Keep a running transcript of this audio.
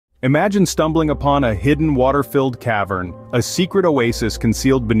Imagine stumbling upon a hidden water-filled cavern, a secret oasis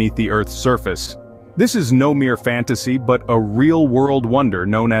concealed beneath the Earth's surface. This is no mere fantasy but a real-world wonder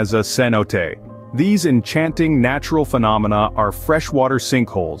known as a cenote. These enchanting natural phenomena are freshwater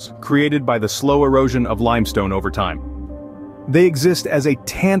sinkholes, created by the slow erosion of limestone over time. They exist as a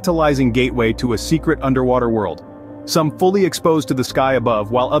tantalizing gateway to a secret underwater world, some fully exposed to the sky above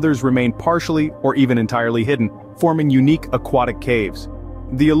while others remain partially or even entirely hidden, forming unique aquatic caves.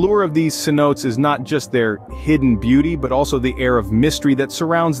 The allure of these cenotes is not just their hidden beauty but also the air of mystery that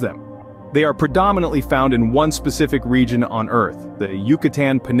surrounds them. They are predominantly found in one specific region on Earth, the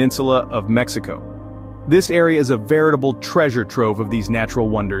Yucatan Peninsula of Mexico. This area is a veritable treasure trove of these natural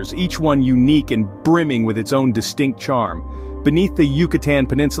wonders, each one unique and brimming with its own distinct charm. Beneath the Yucatan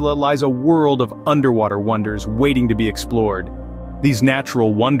Peninsula lies a world of underwater wonders waiting to be explored. These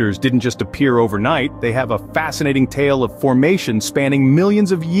natural wonders didn't just appear overnight, they have a fascinating tale of formation spanning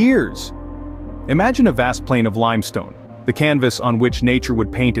millions of years. Imagine a vast plain of limestone, the canvas on which nature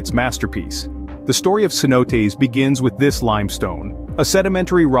would paint its masterpiece. The story of cenotes begins with this limestone, a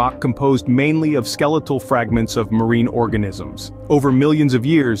sedimentary rock composed mainly of skeletal fragments of marine organisms. Over millions of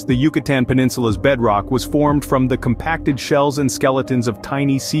years, the Yucatan Peninsula's bedrock was formed from the compacted shells and skeletons of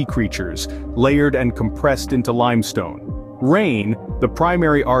tiny sea creatures, layered and compressed into limestone. Rain, the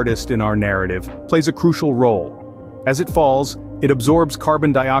primary artist in our narrative, plays a crucial role. As it falls, it absorbs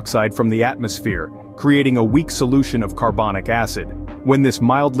carbon dioxide from the atmosphere, creating a weak solution of carbonic acid. When this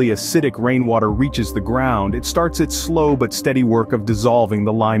mildly acidic rainwater reaches the ground, it starts its slow but steady work of dissolving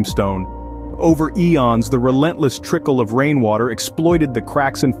the limestone. Over eons, the relentless trickle of rainwater exploited the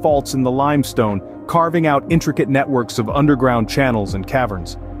cracks and faults in the limestone, carving out intricate networks of underground channels and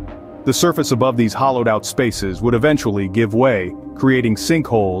caverns. The surface above these hollowed-out spaces would eventually give way, creating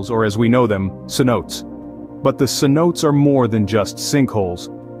sinkholes, or as we know them, cenotes. But the cenotes are more than just sinkholes.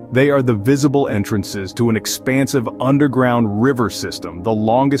 They are the visible entrances to an expansive underground river system, the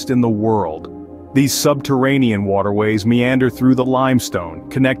longest in the world. These subterranean waterways meander through the limestone,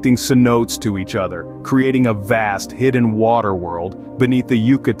 connecting cenotes to each other, creating a vast hidden water world beneath the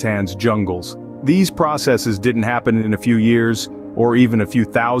Yucatan's jungles. These processes didn't happen in a few years, or even a few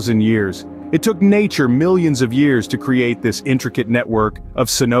thousand years. It took nature millions of years to create this intricate network of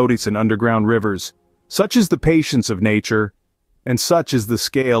cenotes and underground rivers. Such is the patience of nature, and such is the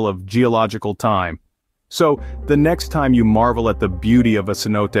scale of geological time. So, the next time you marvel at the beauty of a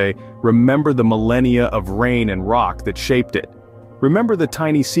cenote, remember the millennia of rain and rock that shaped it. Remember the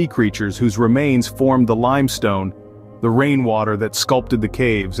tiny sea creatures whose remains formed the limestone, the rainwater that sculpted the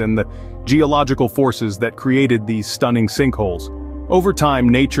caves, and the geological forces that created these stunning sinkholes. Over time,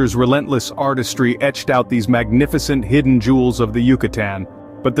 nature's relentless artistry etched out these magnificent hidden jewels of the Yucatan.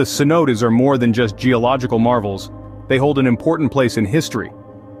 But the cenotes are more than just geological marvels. They hold an important place in history.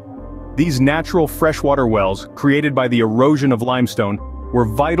 These natural freshwater wells, created by the erosion of limestone, were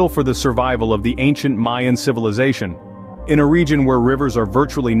vital for the survival of the ancient Mayan civilization. In a region where rivers are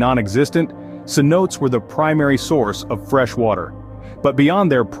virtually non-existent, cenotes were the primary source of fresh water. But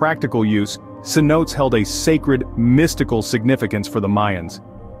beyond their practical use, cenotes held a sacred, mystical significance for the Mayans.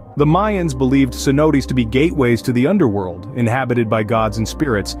 The Mayans believed cenotes to be gateways to the underworld, inhabited by gods and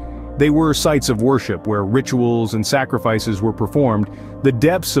spirits. They were sites of worship where rituals and sacrifices were performed. The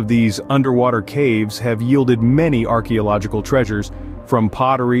depths of these underwater caves have yielded many archaeological treasures, from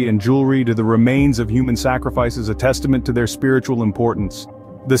pottery and jewelry to the remains of human sacrifices, a testament to their spiritual importance.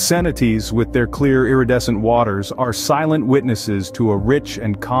 The cenotes, with their clear iridescent waters, are silent witnesses to a rich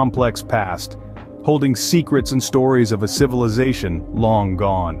and complex past, holding secrets and stories of a civilization long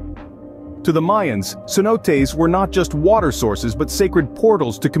gone. To the Mayans, cenotes were not just water sources but sacred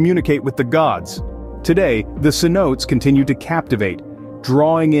portals to communicate with the gods. Today, the cenotes continue to captivate,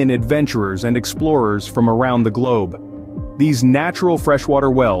 drawing in adventurers and explorers from around the globe. These natural freshwater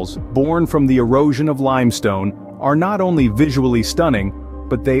wells, born from the erosion of limestone, are not only visually stunning,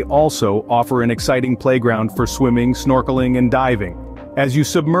 but they also offer an exciting playground for swimming, snorkeling, and diving. As you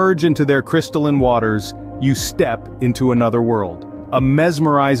submerge into their crystalline waters, you step into another world, a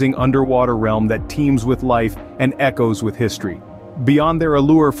mesmerizing underwater realm that teems with life and echoes with history. Beyond their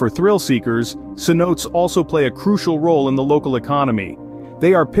allure for thrill seekers, cenotes also play a crucial role in the local economy.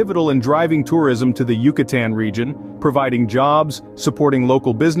 They are pivotal in driving tourism to the Yucatan region, providing jobs, supporting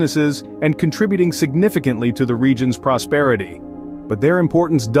local businesses, and contributing significantly to the region's prosperity. But their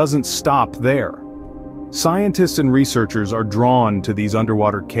importance doesn't stop there. Scientists and researchers are drawn to these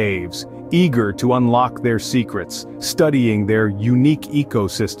underwater caves, eager to unlock their secrets, studying their unique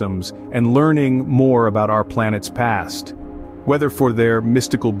ecosystems, and learning more about our planet's past. Whether for their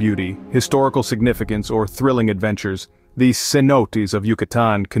mystical beauty, historical significance, or thrilling adventures, The cenotes of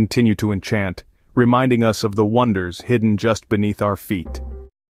Yucatan continue to enchant, reminding us of the wonders hidden just beneath our feet.